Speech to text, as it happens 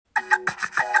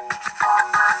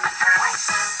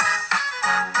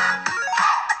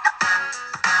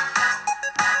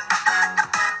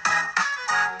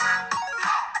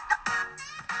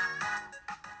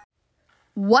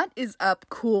What is up,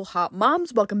 Cool Hot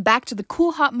Moms? Welcome back to the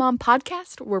Cool Hot Mom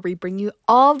podcast, where we bring you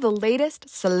all the latest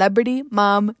celebrity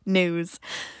mom news.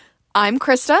 I'm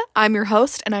Krista, I'm your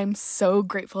host, and I'm so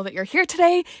grateful that you're here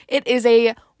today. It is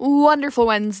a wonderful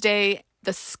Wednesday.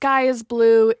 The sky is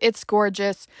blue. It's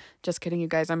gorgeous. Just kidding, you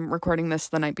guys. I'm recording this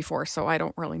the night before, so I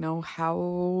don't really know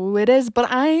how it is, but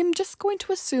I'm just going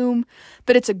to assume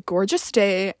that it's a gorgeous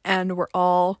day and we're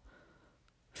all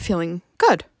feeling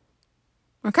good.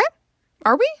 Okay?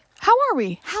 Are we? How are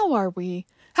we? How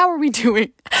are we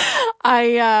doing?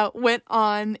 I went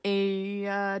on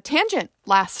a tangent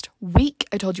last week.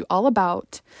 I told you all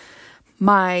about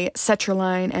my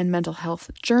Cetraline and mental health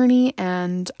journey,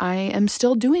 and I am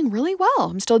still doing really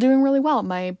well.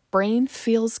 My brain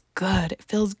feels good. It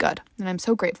feels good, and I'm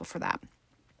so grateful for that.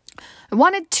 I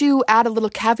wanted to add a little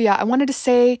caveat. I wanted to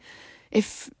say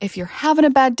if you're having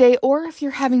a bad day or if you're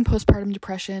having postpartum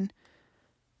depression,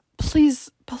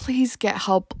 please get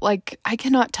help. Like, I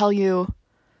cannot tell you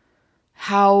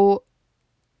how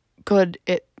good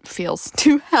it feels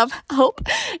to have help,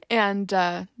 and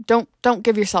don't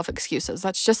give yourself excuses.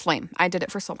 That's just lame. I did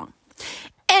it for so long.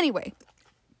 Anyway,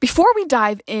 before we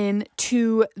dive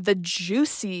into the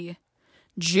juicy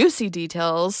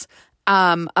details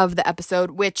of the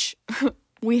episode, which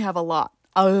we have a lot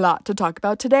to talk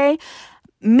about today,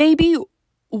 maybe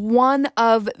one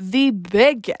of the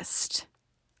biggest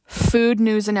food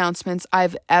news announcements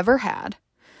I've ever had.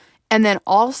 And then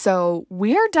also,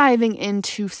 we're diving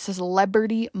into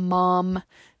celebrity mom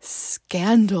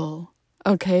scandal,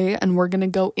 okay? And we're going to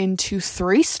go into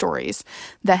 3 stories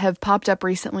that have popped up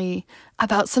recently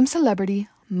about some celebrity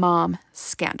mom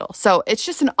scandal. So it's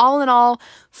just an all-in-all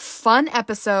fun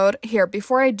episode. Here,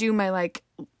 before I do my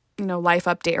life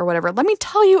update or whatever, let me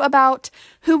tell you about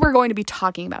who we're going to be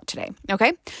talking about today,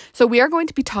 okay? So we are going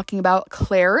to be talking about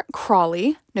Claire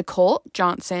Crawley, Nicole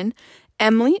Johnson,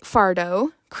 Emily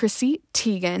Fardo, Chrissy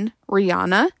Teigen,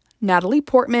 Rihanna, Natalie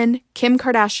Portman, Kim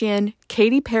Kardashian,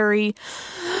 Katy Perry,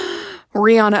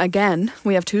 Rihanna again.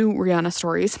 We have 2 Rihanna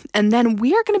stories. And then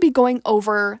we are going to be going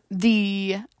over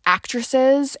the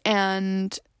actresses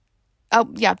and,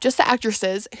 just the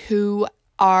actresses who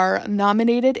are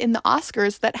nominated in the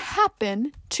Oscars that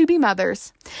happen to be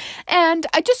mothers. And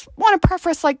I just want to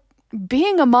preface,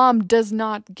 being a mom does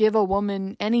not give a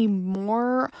woman any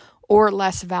more or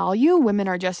less value. Women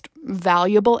are just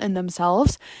valuable in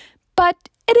themselves. But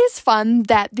it is fun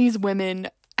that these women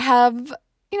have,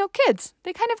 kids.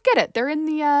 They kind of get it. They're in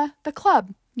the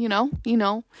club,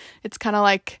 It's kind of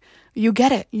like you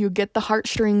get it. You get the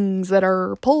heartstrings that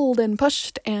are pulled and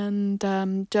pushed, and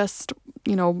just,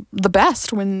 the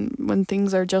best when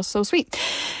things are just so sweet.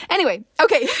 Anyway,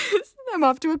 okay, I'm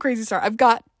off to a crazy start. I've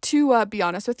got to be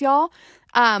honest with y'all.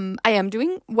 I am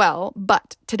doing well,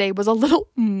 but today was a little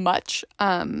much.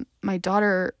 My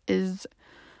daughter is,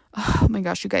 oh my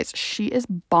gosh, you guys, she is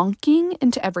bonking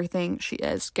into everything. She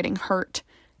is getting hurt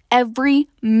every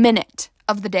minute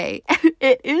of the day.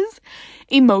 It is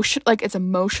it's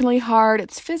emotionally hard.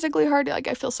 It's physically hard. I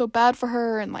feel so bad for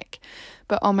her. And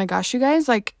but oh my gosh, you guys,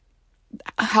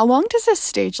 how long does this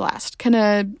stage last? Can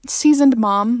a seasoned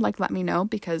mom, let me know?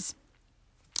 Because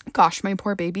gosh, my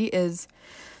poor baby is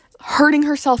hurting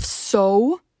herself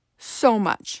so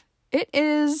much. It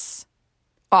is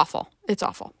awful. It's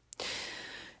awful.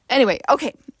 Anyway,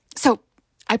 okay. So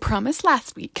I promised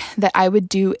last week that I would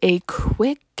do a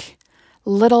quick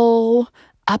little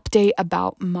update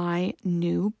about my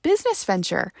new business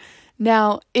venture.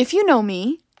 Now, if you know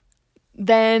me,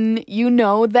 then you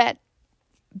know that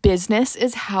business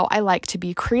is how I like to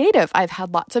be creative. I've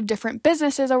had lots of different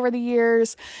businesses over the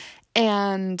years,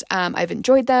 and I've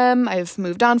enjoyed them. I've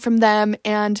moved on from them.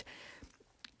 And,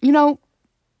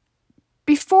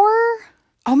 before,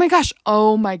 oh my gosh,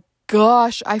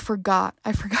 I forgot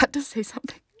to say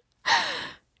something.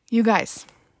 You guys,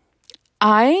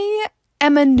 I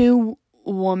am a new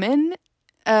woman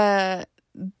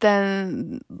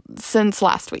since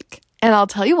last week. And I'll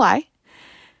tell you why.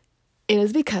 It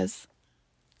is because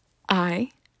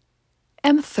I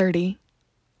am 30.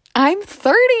 I'm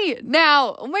 30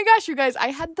 now. Oh my gosh, you guys, I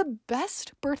had the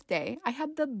best birthday.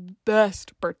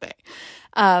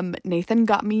 Nathan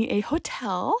got me a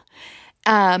hotel.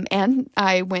 And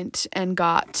I went and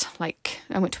got, I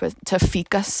went to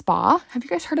Fika Spa. Have you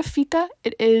guys heard of Fika?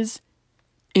 It is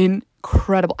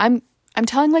incredible. I'm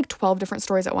telling 12 different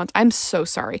stories at once. I'm so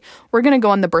sorry. We're going to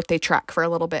go on the birthday track for a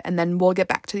little bit, and then we'll get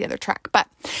back to the other track. But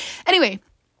anyway,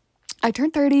 I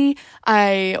turned 30.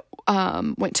 I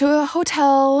went to a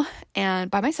hotel and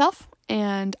by myself,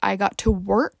 and I got to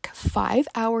work 5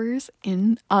 hours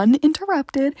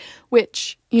uninterrupted,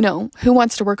 which, who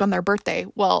wants to work on their birthday?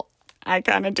 Well, I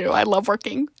kind of do. I love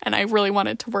working, and I really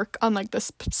wanted to work on like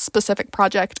this specific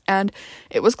project, and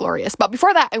it was glorious. But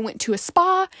before that, I went to a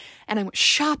spa and I went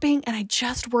shopping, and I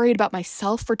just worried about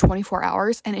myself for 24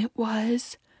 hours, and it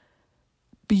was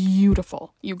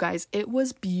beautiful, you guys. It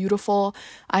was beautiful.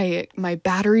 My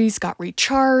batteries got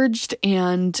recharged,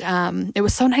 and it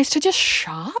was so nice to just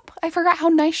shop. I forgot how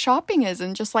nice shopping is,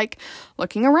 and just like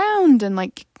looking around and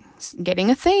like getting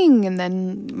a thing and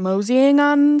then moseying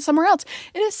on somewhere else.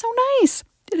 It is so nice.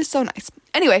 It is so nice.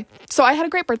 Anyway, so I had a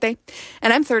great birthday,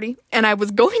 and I'm 30, and I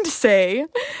was going to say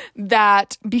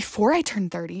that before I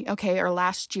turned 30, or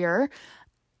last year,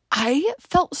 I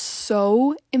felt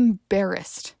so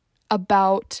embarrassed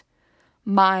about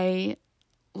my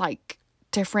like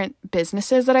different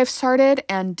businesses that I've started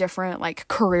and different like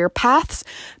career paths,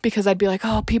 because I'd be like,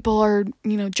 oh, people are,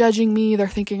 judging me. They're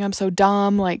thinking I'm so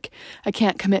dumb. Like I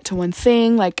can't commit to one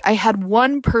thing. Like I had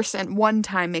one person one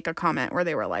time make a comment where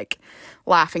they were like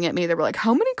laughing at me. They were like,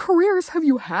 how many careers have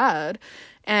you had?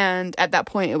 And at that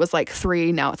point it was like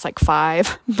 3. Now it's like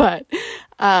 5. But,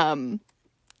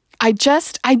 I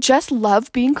just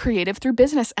love being creative through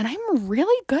business, and I'm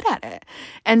really good at it.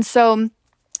 And so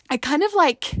I kind of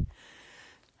like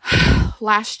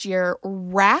last year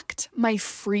racked my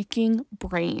freaking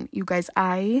brain. You guys,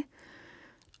 I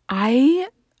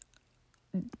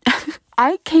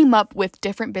came up with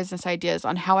different business ideas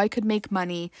on how I could make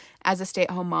money as a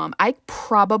stay-at-home mom.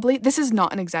 This is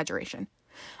not an exaggeration,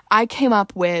 I came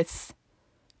up with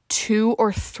 2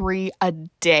 or 3 a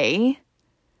day.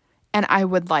 And I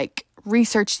would like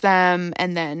research them,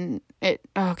 and then I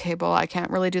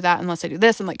can't really do that unless I do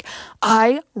this. And like,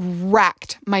 I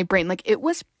racked my brain. Like it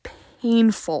was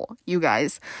painful, you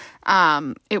guys.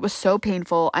 It was so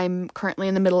painful. I'm currently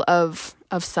in the middle of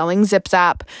selling Zip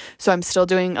Zap. So I'm still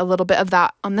doing a little bit of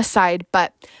that on the side,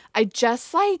 but I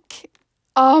just like,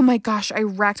 oh my gosh, I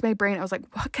racked my brain. I was like,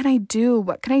 what can I do?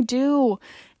 What can I do?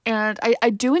 And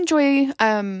I do enjoy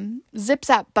Zip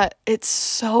Zap, but it's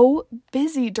so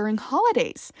busy during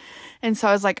holidays. And so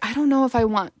I was like, I don't know if I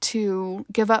want to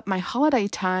give up my holiday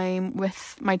time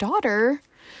with my daughter.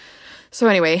 So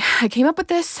anyway, I came up with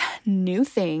this new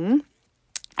thing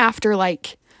after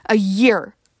like a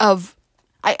year of,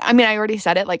 I already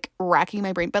said it, like racking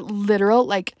my brain, but literal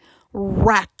like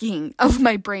racking of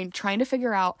my brain trying to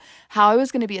figure out how I was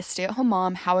going to be a stay-at-home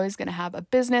mom, how I was going to have a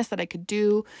business that I could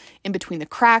do in between the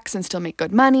cracks and still make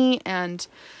good money. And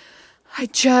I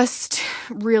just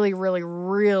really, really,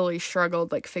 really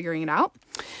struggled like figuring it out.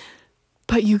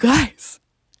 But you guys,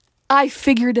 I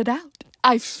figured it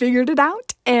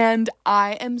out. And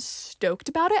I am stoked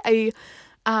about it.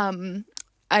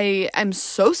 I am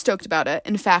so stoked about it,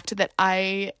 in fact, that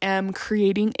I am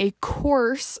creating a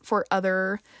course for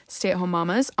other stay-at-home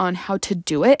mamas on how to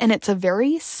do it, and it's a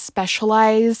very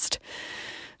specialized,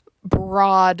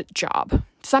 broad job.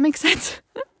 Does that make sense?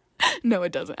 No,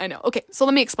 it doesn't. I know. Okay, so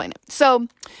let me explain it. So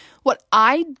what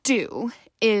I do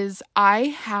is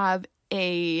I have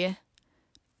a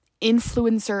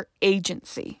influencer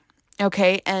agency,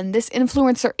 okay? And this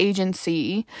influencer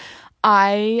agency,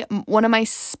 one of my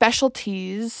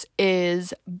specialties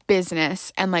is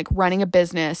business and like running a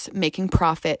business, making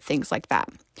profit, things like that.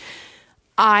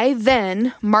 I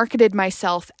then marketed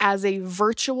myself as a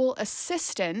virtual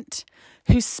assistant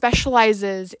who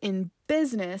specializes in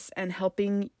business and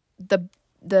helping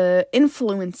the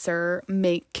influencer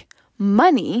make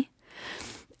money.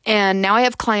 And now I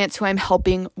have clients who I'm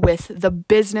helping with the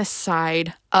business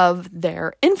side of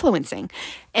their influencing.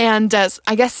 And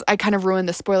I guess I kind of ruined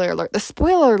the spoiler alert. The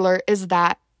spoiler alert is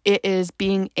that it is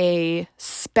being a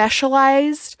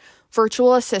specialized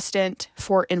virtual assistant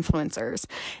for influencers.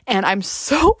 And I'm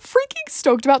so freaking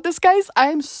stoked about this, guys.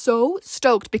 I'm so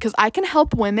stoked because I can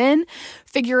help women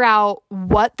figure out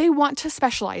what they want to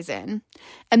specialize in.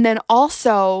 And then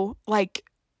also like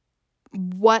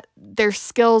what their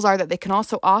skills are that they can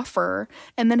also offer,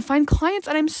 and then find clients.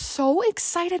 And I'm so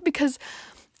excited because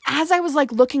as I was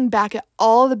like looking back at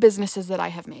all the businesses that I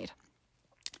have made,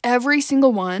 every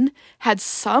single one had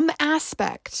some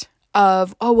aspect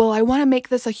of, oh, well, I want to make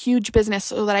this a huge business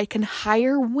so that I can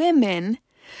hire women.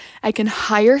 I can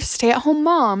hire stay-at-home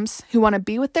moms who want to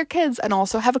be with their kids and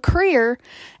also have a career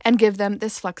and give them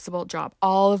this flexible job.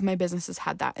 All of my businesses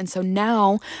had that. And so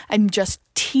now I'm just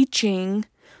teaching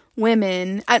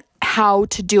women how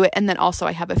to do it. And then also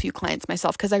I have a few clients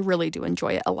myself because I really do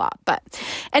enjoy it a lot. But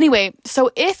anyway, so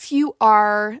if you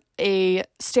are a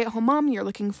stay-at-home mom, you're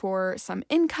looking for some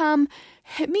income,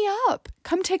 hit me up.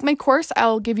 Come take my course.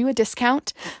 I'll give you a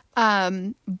discount.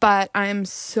 But I'm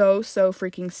so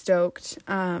freaking stoked.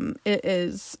 It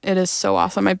is so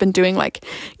awesome. I've been doing like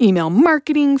email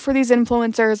marketing for these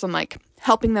influencers and like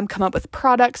helping them come up with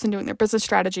products and doing their business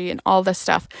strategy and all this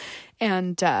stuff.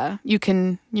 And you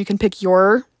can pick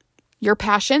your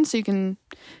passion. So you can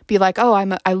be like, oh,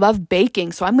 I love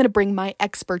baking, so I'm going to bring my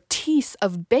expertise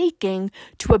of baking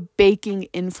to a baking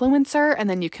influencer. And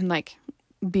then you can like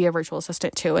be a virtual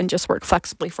assistant too and just work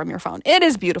flexibly from your phone. It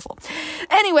is beautiful.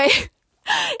 Anyway,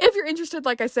 if you're interested,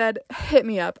 like I said, hit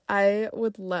me up. I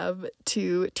would love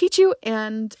to teach you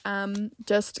and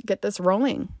just get this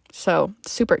rolling. So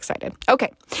super excited.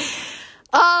 Okay.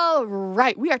 All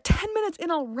right. We are 10 minutes in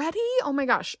already. Oh my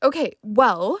gosh. Okay.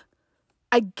 Well,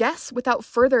 I guess without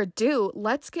further ado,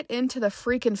 let's get into the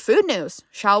freaking food news,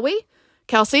 shall we?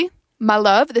 Kelsey, my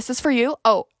love, this is for you.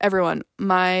 Oh, everyone,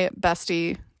 my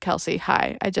bestie, Kelsey,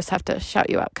 hi. I just have to shout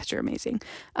you out because you're amazing.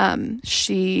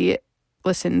 She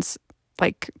listens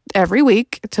like every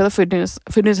week to the food news.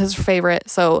 Food news is her favorite.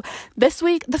 So this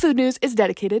week, the food news is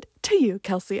dedicated to you,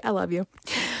 Kelsey. I love you.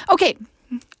 Okay.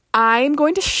 I'm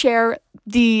going to share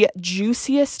the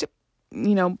juiciest,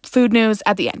 food news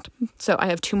at the end. So I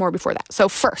have 2 more before that. So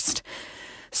first,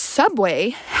 Subway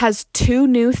has 3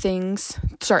 new things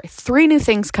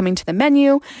coming to the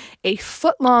menu: a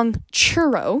foot-long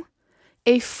churro,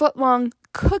 a foot-long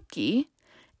cookie,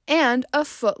 and a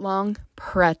foot-long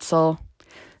pretzel.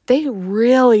 They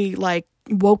really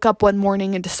woke up one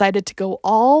morning and decided to go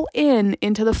all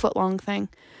into the foot-long thing.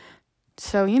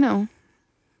 So,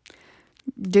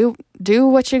 do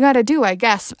what you gotta do, I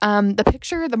guess.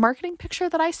 The marketing picture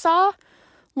that I saw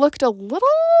looked a little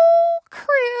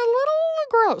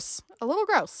gross.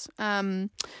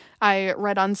 I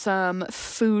read on some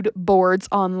food boards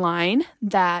online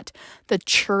that the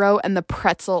churro and the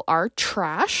pretzel are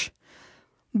trash,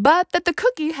 but that the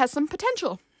cookie has some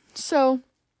potential. So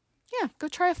yeah, go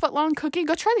try a foot-long cookie.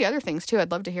 Go try the other things too.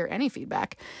 I'd love to hear any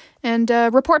feedback and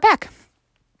report back.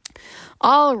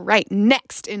 All right,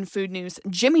 next in food news,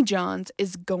 Jimmy John's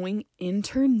is going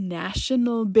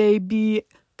international, baby.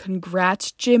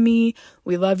 Congrats, Jimmy.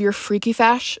 We love your freaky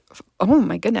fast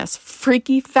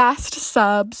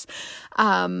subs.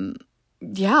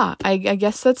 Yeah, I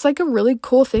guess that's like a really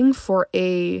cool thing for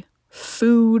a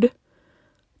food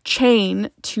chain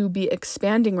to be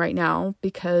expanding right now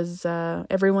because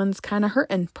everyone's kind of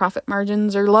hurting. Profit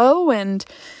margins are low and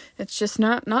it's just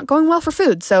not going well for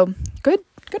food. So good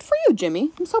for you,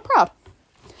 Jimmy. I'm so proud.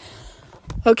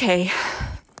 Okay,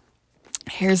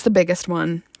 here's the biggest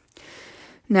one.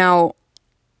 Now,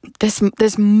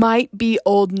 this might be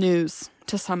old news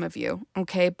to some of you,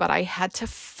 okay? But I had to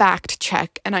fact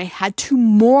check and I had to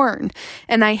mourn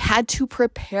and I had to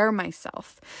prepare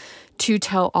myself to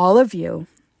tell all of you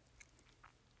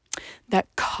that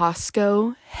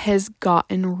Costco has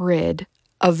gotten rid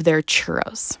of their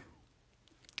churros.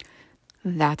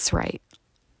 That's right.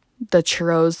 The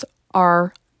churros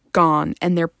are gone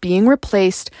and they're being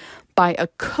replaced by a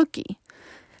cookie.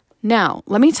 Now,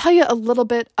 let me tell you a little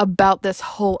bit about this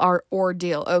whole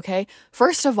ordeal, okay?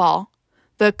 First of all,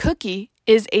 the cookie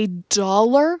is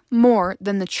 $1 more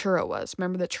than the churro was.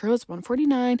 Remember, the churro is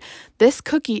 $1.49. This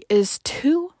cookie is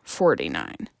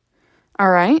 $2.49. All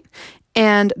right?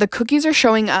 And the cookies are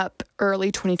showing up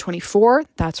early 2024.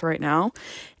 That's right now.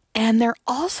 And they're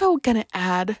also going to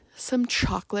add some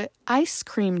chocolate ice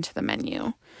cream to the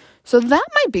menu. So that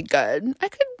might be good. I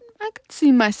could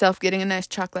see myself getting a nice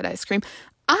chocolate ice cream.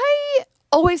 I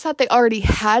always thought they already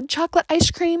had chocolate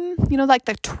ice cream, like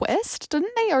the twist.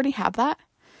 Didn't they already have that?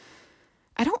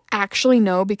 I don't actually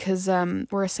know because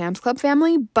we're a Sam's Club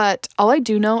family, but all I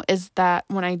do know is that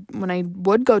when I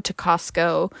would go to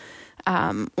Costco,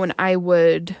 when I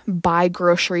would buy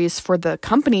groceries for the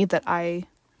company that I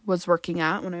was working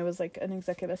at when I was like an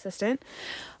executive assistant,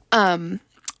 I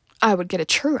would get a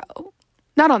churro.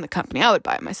 Not on the company. I would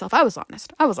buy it myself. I was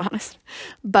honest.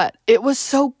 But it was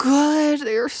so good.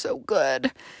 They were so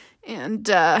good. And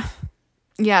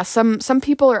yeah, some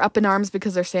people are up in arms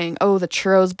because they're saying, oh, the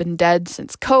churro's been dead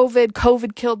since COVID.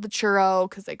 COVID killed the churro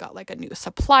because they got like a new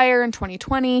supplier in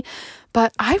 2020.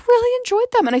 But I really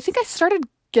enjoyed them. And I think I started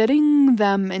getting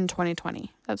them in 2020.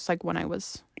 That's like when I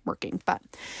was working. But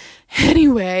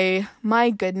anyway, my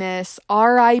goodness,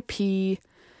 RIP to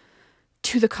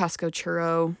the Costco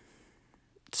churro.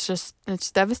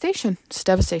 It's devastation. It's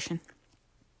devastation.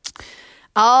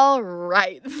 All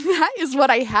right. That is what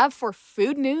I have for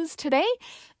food news today.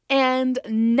 And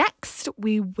next,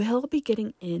 we will be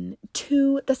getting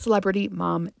into the celebrity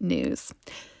mom news.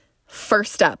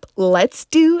 First up, let's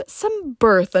do some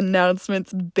birth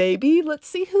announcements, baby. Let's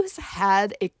see who's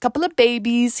had a couple of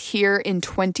babies here in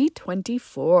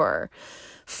 2024.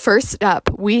 First up,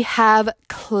 we have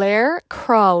Claire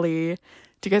Crawley.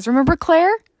 Do you guys remember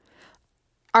Claire?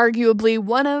 Arguably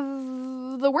one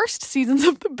of the worst seasons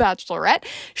of The Bachelorette.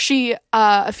 She,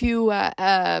 a few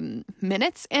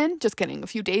minutes in, just kidding, a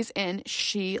few days in,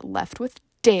 she left with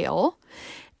Dale,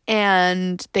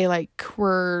 and they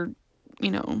were,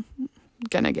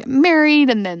 gonna get married,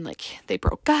 and then they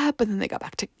broke up, and then they got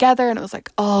back together, and it was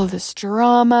all this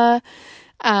drama.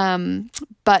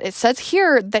 But it says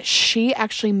here that she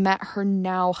actually met her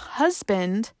now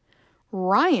husband,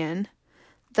 Ryan,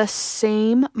 the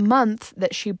same month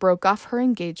that she broke off her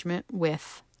engagement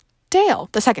with Dale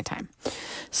the second time.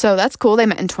 So that's cool. They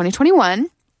met in 2021,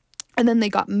 and then they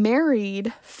got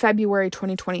married February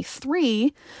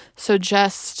 2023. So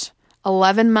just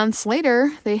 11 months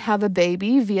later, they have a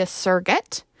baby via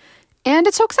surrogate, and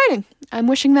it's so exciting. I'm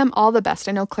wishing them all the best.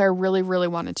 I know Claire really, really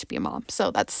wanted to be a mom,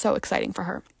 so that's so exciting for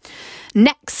her.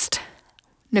 Next,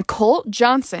 Nicole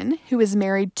Johnson, who is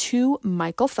married to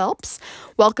Michael Phelps,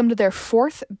 welcomed their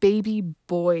 4th baby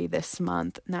boy this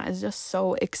month. And that is just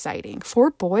so exciting.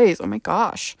 4 boys. Oh my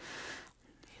gosh.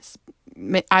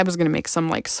 I was going to make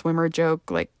some swimmer joke.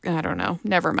 I don't know.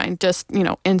 Never mind. Just,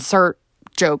 insert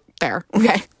joke there.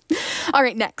 Okay. All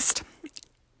right. Next,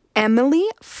 Emily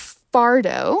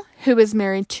Fardo, who is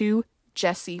married to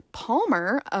Jesse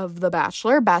Palmer of The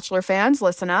Bachelor. Bachelor fans,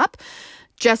 listen up.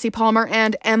 Jesse Palmer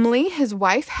and Emily, his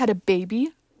wife, had a baby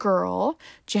girl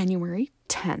January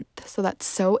 10th. So that's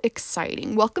so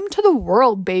exciting. Welcome to the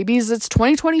world, babies. It's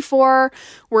 2024.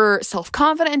 We're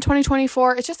self-confident in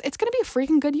 2024. It's going to be a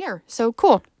freaking good year. So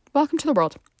cool. Welcome to the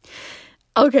world.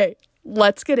 Okay,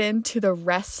 let's get into the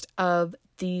rest of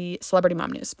the celebrity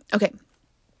mom news. Okay,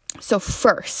 so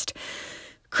first,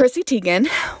 Chrissy Teigen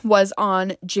was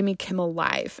on Jimmy Kimmel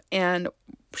Live, and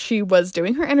she was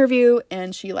doing her interview,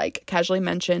 and she casually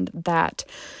mentioned that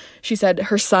she said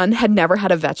her son had never had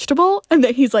a vegetable, and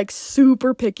that he's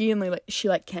super picky, and she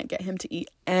can't get him to eat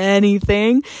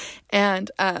anything. And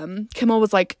Kimmel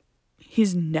was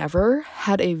he's never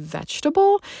had a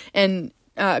vegetable, and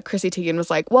Chrissy Teigen was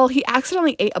well, he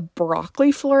accidentally ate a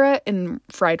broccoli floret in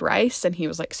fried rice, and he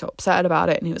was so upset about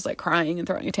it, and he was crying and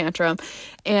throwing a tantrum.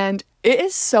 And it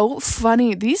is so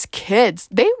funny. These kids,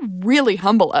 they really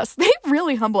humble us. They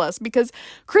really humble us, because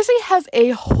Chrissy has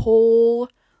a whole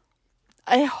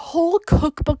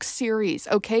cookbook series,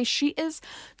 okay? She is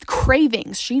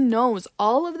cravings. She knows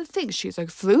all of the things. She's a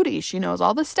foodie. She knows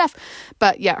all this stuff.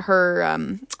 But yeah,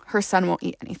 her son won't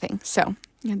eat anything. So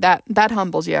that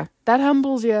humbles you. That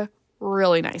humbles you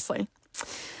really nicely.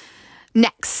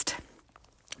 Next,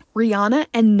 Rihanna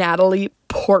and Natalie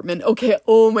Portman. Okay,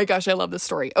 oh my gosh, I love this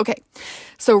story. Okay,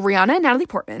 so Rihanna and Natalie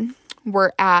Portman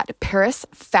were at Paris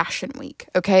Fashion Week,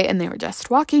 okay? And they were just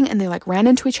walking, and they ran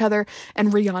into each other,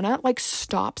 and Rihanna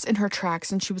stops in her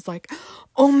tracks, and she was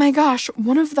oh my gosh,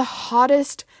 one of the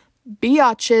hottest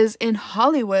biatches in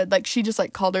Hollywood. She just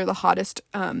called her the hottest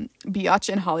biatch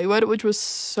in Hollywood, which was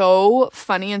so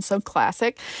funny and so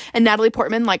classic. And Natalie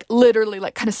Portman literally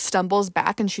kind of stumbles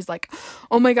back, and she's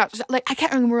oh my gosh, I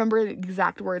can't remember the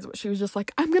exact words, but she was just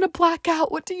I'm gonna black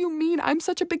out. What do you mean? I'm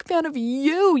such a big fan of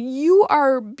you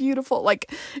are beautiful.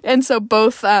 And so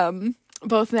both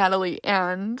Natalie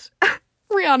and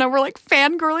Rihanna were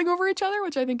fangirling over each other,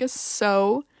 which I think is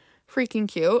so freaking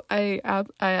cute. I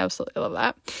absolutely love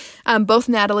that. Both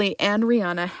Natalie and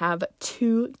Rihanna have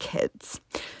 2 kids.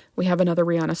 We have another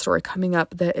Rihanna story coming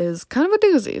up that is kind of a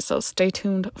doozy, so stay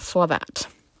tuned for that.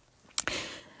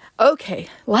 Okay,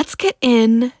 let's get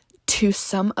into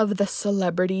some of the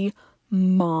celebrity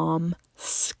mom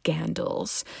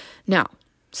scandals. Now,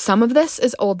 some of this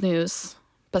is old news,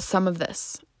 but some of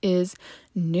this is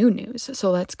new news.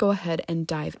 So let's go ahead and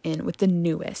dive in with the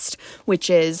newest, which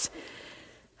is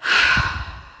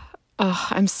oh,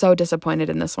 I'm so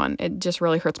disappointed in this one. It just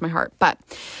really hurts my heart. But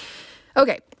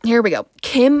okay, here we go.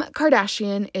 Kim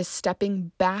Kardashian is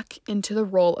stepping back into the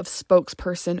role of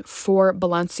spokesperson for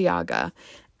Balenciaga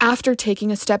after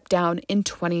taking a step down in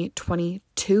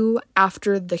 2022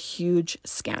 after the huge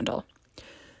scandal.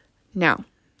 Now,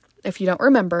 if you don't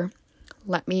remember,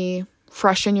 let me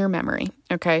freshen your memory,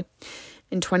 okay?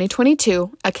 In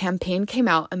 2022, a campaign came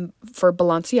out for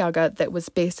Balenciaga that was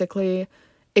basically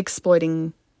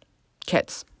exploiting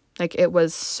kids. It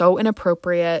was so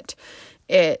inappropriate.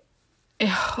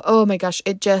 Oh my gosh,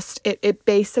 it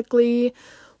basically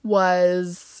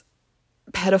was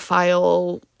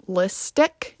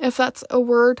pedophilistic, if that's a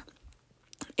word.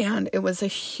 And it was a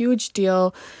huge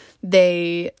deal.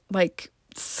 They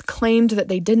claimed that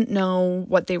they didn't know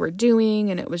what they were doing,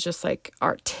 and it was just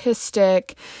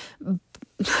artistic,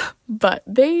 but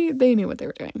they knew what they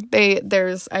were doing.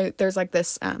 There's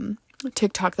this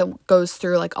TikTok that goes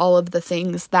through all of the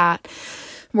things that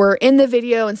were in the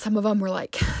video, and some of them were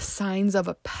signs of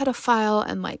a pedophile,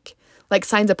 and like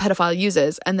signs a pedophile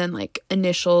uses, and then like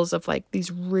initials of like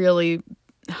these really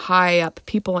high up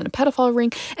people in a pedophile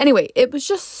ring. Anyway, it was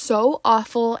just so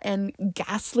awful and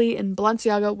ghastly, and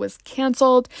Balenciaga was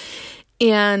canceled.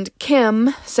 And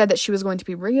Kim said that she was going to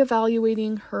be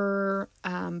reevaluating her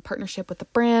partnership with the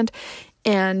brand.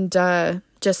 And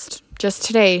just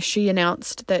today, she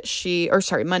announced that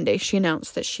Monday, she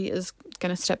announced that she is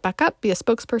going to step back up, be a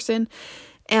spokesperson.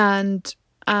 And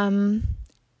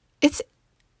it's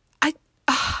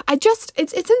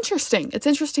interesting. It's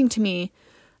interesting to me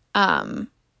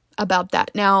about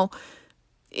that. Now,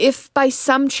 if by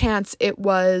some chance it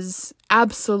was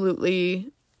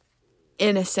absolutely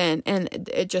innocent and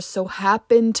it just so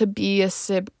happened to be a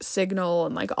signal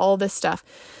and like all this stuff,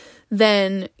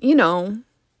 then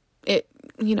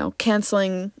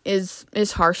canceling is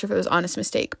harsh if it was an honest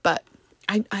mistake. But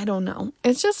I don't know.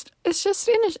 It's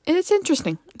interesting. It's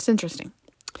interesting.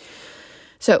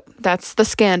 So that's the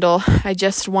scandal. I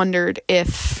just wondered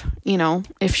if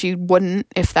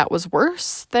that was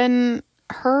worse than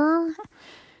her.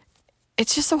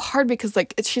 It's just so hard because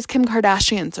like she's Kim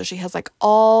Kardashian, so she has like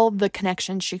all the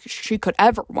connections she could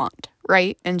ever want,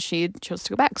 right? And she chose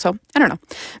to go back. So I don't know.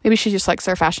 Maybe she just likes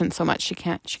their fashion so much she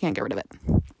can't get rid of it.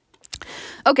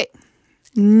 Okay,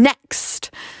 next.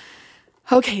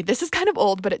 Okay, this is kind of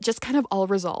old, but it just kind of all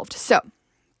resolved. So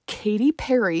Katy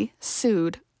Perry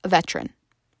sued a veteran.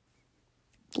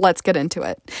 Let's get into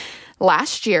it.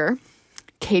 Last year,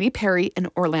 Katy Perry and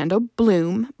Orlando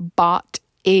Bloom bought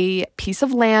a piece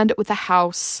of land with a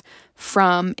house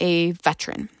from a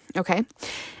veteran, okay?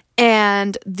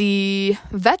 And the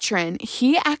veteran,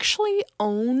 he actually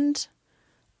owned,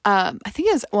 I think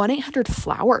it was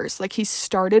 1-800-Flowers. Like, he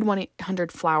started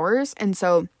 1-800-Flowers, and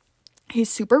so he's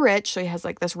super rich, so he has,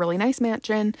 like, this really nice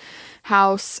mansion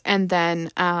house, and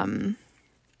then,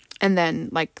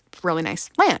 like, really nice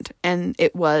land. And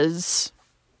it was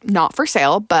not for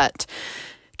sale, but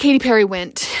Katy Perry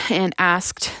went and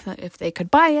asked if they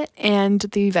could buy it, and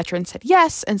the veteran said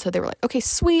yes. And so they were like, okay,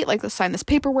 sweet, like, let's sign this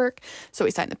paperwork. So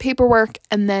we signed the paperwork,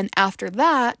 and then after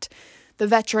that, the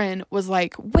veteran was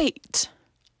like, wait,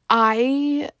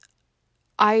 I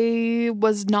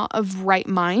was not of right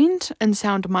mind and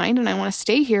sound mind, and I want to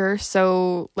stay here,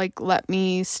 so, like, let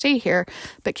me stay here.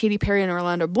 But Katy Perry and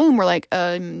Orlando Bloom were like,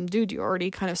 dude, you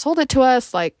already kind of sold it to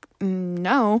us, like,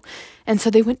 no. And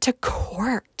so they went to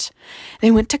court.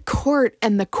 And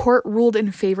the court ruled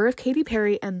in favor of Katy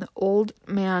Perry, and the old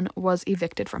man was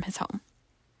evicted from his home.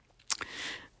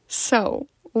 So,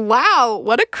 wow,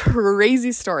 what a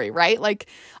crazy story, right? Like,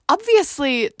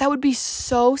 obviously, that would be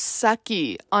so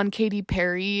sucky on Katy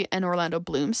Perry and Orlando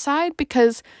Bloom's side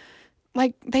because,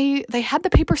 like, they had the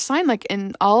paper signed, like,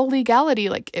 in all legality,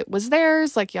 like, it was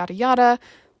theirs, like, yada, yada.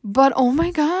 But, oh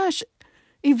my gosh,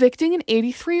 evicting an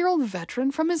 83-year-old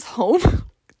veteran from his home,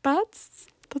 that's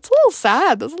a little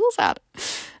sad.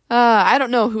 I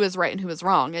don't know who is right and who is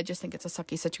wrong. I just think it's a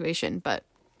sucky situation, but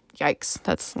yikes,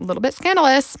 that's a little bit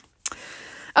scandalous.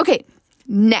 Okay,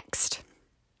 next.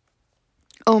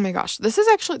 Oh my gosh, this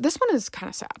one is kind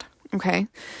of sad, okay?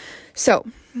 So,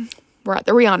 we're at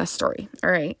the Rihanna story,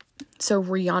 all right? So,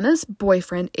 Rihanna's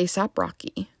boyfriend, A$AP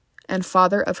Rocky, and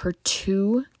father of her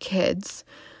 2 kids,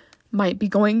 might be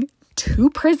going to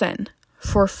prison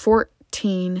for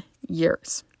 14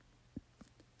 years.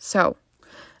 So,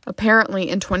 apparently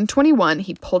in 2021,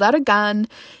 he pulled out a gun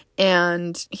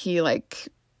and he, like,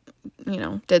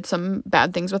 did some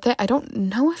bad things with it. I don't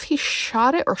know if he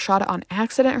shot it or shot it on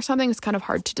accident or something. It's kind of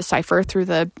hard to decipher through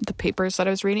the papers that I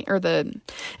was reading, or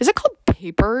is it called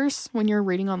papers when you're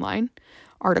reading online?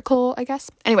 Article, I guess.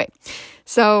 Anyway,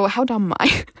 so how dumb am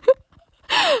I?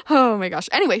 Oh my gosh.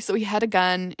 Anyway, so he had a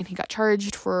gun and he got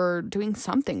charged for doing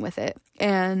something with it.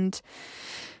 And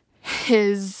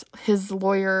his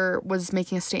lawyer was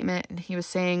making a statement, and he was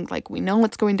saying, like, we know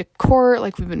it's going to court,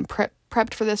 like, we've been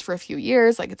prepped for this for a few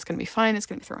years, like, it's going to be fine, it's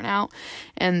going to be thrown out,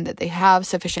 and that they have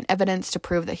sufficient evidence to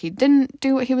prove that he didn't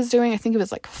do what he was doing. I think it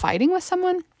was, like, fighting with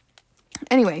someone.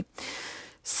 Anyway,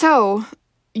 so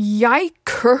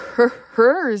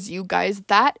yikers, you guys,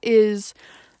 that is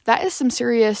some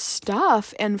serious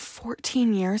stuff. And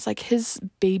 14 years, like, his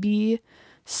baby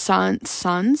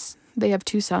sons, they have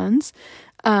 2 sons,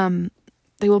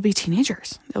 they will be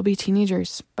teenagers. They'll be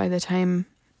teenagers by the time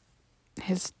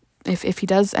if he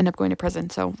does end up going to prison.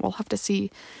 So we'll have to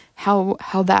see how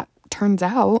that turns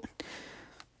out.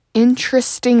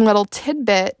 Interesting little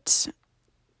tidbit.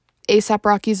 A$AP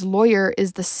Rocky's lawyer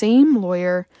is the same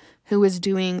lawyer who is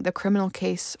doing the criminal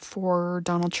case for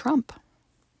Donald Trump.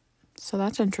 So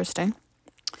that's interesting.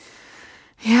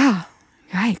 Yeah.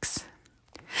 Yikes.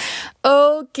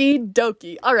 Okie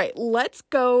dokie. All right, let's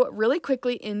go really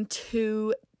quickly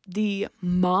into the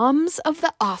moms of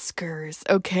the Oscars.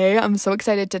 Okay, I'm so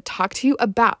excited to talk to you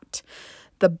about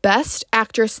the Best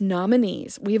Actress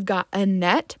nominees. We've got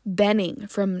Annette Bening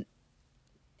from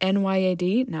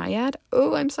Nyad.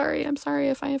 Oh, I'm sorry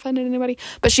if I offended anybody.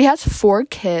 But she has 4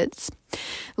 kids.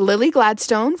 Lily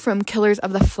Gladstone from Killers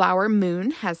of the Flower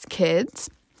Moon has kids.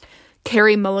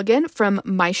 Carey Mulligan from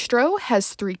Maestro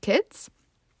has 3 kids.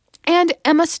 And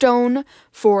Emma Stone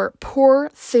for Poor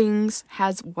Things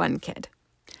has 1 kid.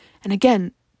 And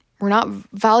again, we're not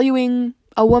valuing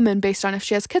a woman based on if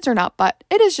she has kids or not, but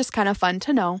it is just kind of fun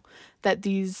to know that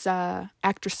these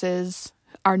actresses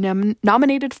are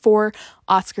nominated for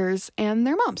Oscars and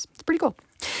their moms. It's pretty cool.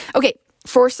 Okay,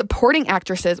 for supporting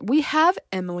actresses, we have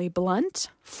Emily Blunt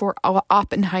for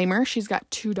Oppenheimer. She's got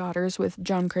 2 daughters with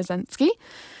John Krasinski.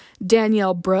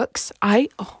 Danielle Brooks. I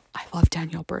love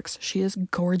Danielle Brooks. She is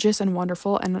gorgeous and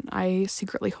wonderful, and I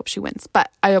secretly hope she wins.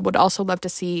 But I would also love to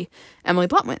see Emily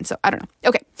Blunt win, so I don't know.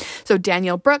 Okay, so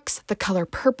Danielle Brooks, The Color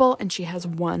Purple, and she has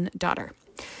 1 daughter.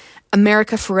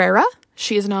 America Ferrera,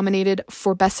 she is nominated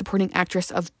for Best Supporting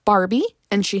Actress of Barbie,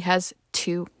 and she has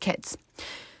 2 kids.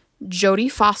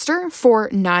 Jodie Foster for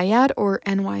Nyad or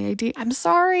NYAD. I'm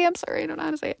sorry, I don't know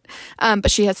how to say it. But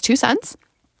she has 2 sons.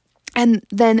 And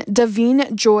then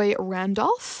Davine Joy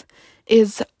Randolph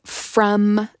is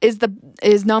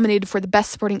nominated for the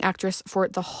Best Supporting Actress for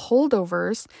The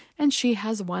Holdovers, and she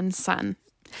has 1 son.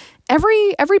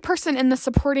 Every person in the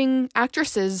supporting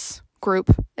actresses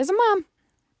group is a mom.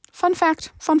 Fun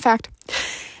fact.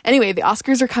 Anyway, the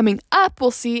Oscars are coming up.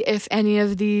 We'll see if any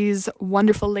of these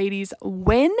wonderful ladies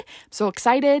win. I'm so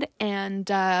excited,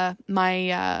 and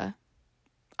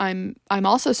I'm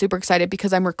also super excited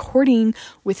because I'm recording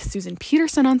with Susan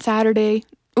Peterson on Saturday.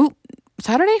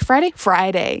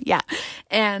 Friday. Yeah.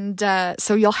 And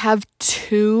so you'll have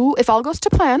 2, if all goes to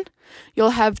plan,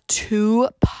 you'll have 2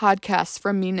 podcasts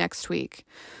from me next week.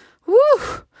 Woo!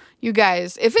 You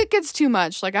guys, if it gets too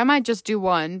much, I might just do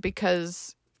 1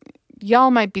 because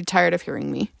y'all might be tired of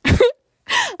hearing me.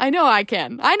 I know I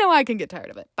can get tired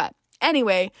of it. But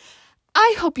anyway,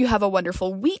 I hope you have a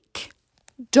wonderful week.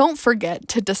 Don't forget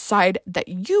to decide that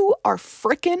you are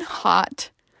frickin'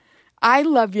 hot. I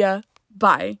love ya.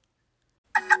 Bye.